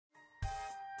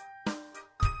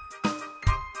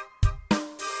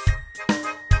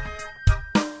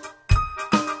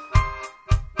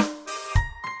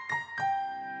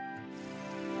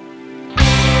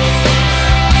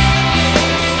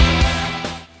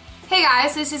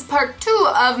guys, this is part 2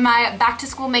 of my back to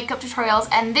school makeup tutorials,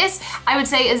 and this I would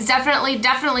say is definitely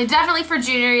for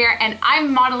junior year, and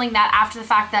I'm modeling that after the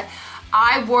fact that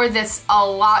I wore this a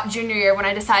lot junior year when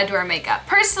I decided to wear makeup.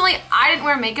 Personally, I didn't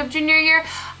wear makeup junior year.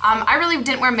 I really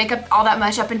didn't wear makeup all that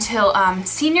much up until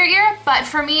senior year, but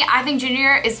for me, I think junior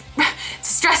year is it's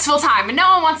a stressful time, and no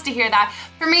one wants to hear that.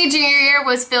 For me, junior year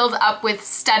was filled up with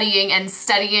studying and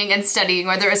studying and studying,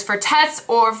 whether it was for tests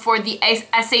or for the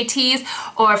SATs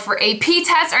or for AP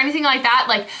tests or anything like that.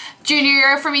 Like, junior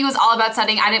year for me was all about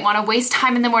studying. I didn't want to waste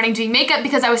time in the morning doing makeup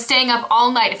because I was staying up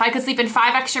all night. If I could sleep in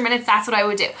 5 extra minutes, that's what I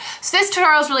would do. So this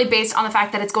tutorial is really based on the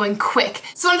fact that it's going quick.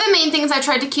 So one of the main things I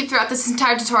tried to keep throughout this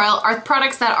entire tutorial are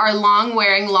products that are long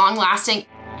wearing, long lasting.